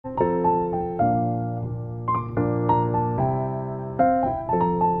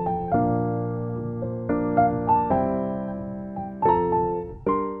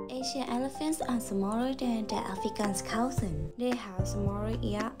smaller than their African cousin. They have smaller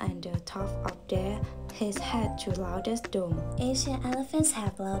ears and the top of their heads had the loudest dome. Asian elephants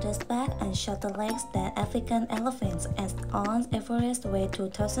have loudest back and shorter legs than African elephants, and on average weigh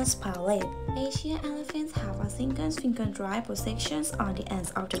 2,000 pounds. Asian elephants have a single finger drive positions on the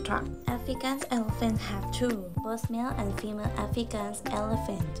ends of the trunk. African elephants have two. Both male and female African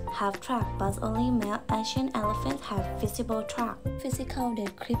elephants have trunk, but only male Asian elephants have visible trunk. Physical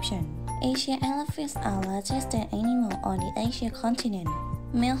description: Asian elephants are largest than animals on the Asian continent.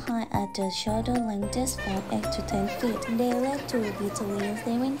 Male height at the shoulder lengths from 8 to 10 feet. They weigh to between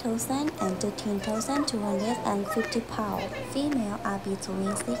 7,000 and 13,250 pounds. Female are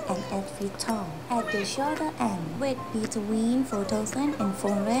between 6 and 8 feet tall. At the shoulder end, weight between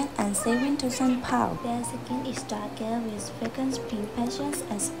 4,400 and 7,000 pounds. Their skin is darker with frequent pink patches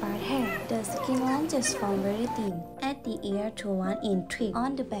and sparse hair. The skin ranges from very thin at the ear to 1 inch thick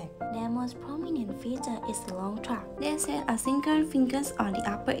on the back. Their most prominent feature is the long trunk. They set a single fingers on the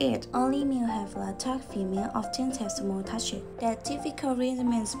upper edge. Only male have large trunk, female often have small touches. Their typical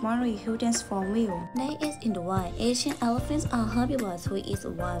remains smaller hidden from view. They eat in the wild. Asian elephants are herbivores who eat a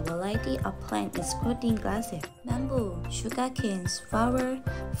wide variety of plants including grasses, bamboo, sugarcane, flower,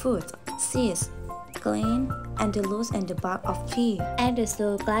 fruit, seeds, grain, and the roots and the bark of trees. And the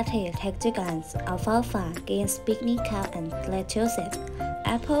soil grasses, textures, alfalfa, grains, picnic cow, and lettuces.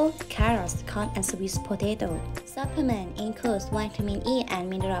 Apple, carrots, corn, and sweet potato. Supplement includes vitamin E and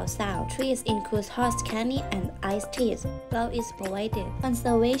mineral salt. Trees include horse candy and iced teas. Flour is provided.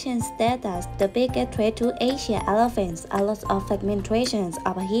 Conservation status: the biggest threat to Asian elephants are loss of fragmentation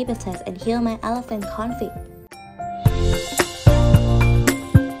of habitats and human-elephant conflict.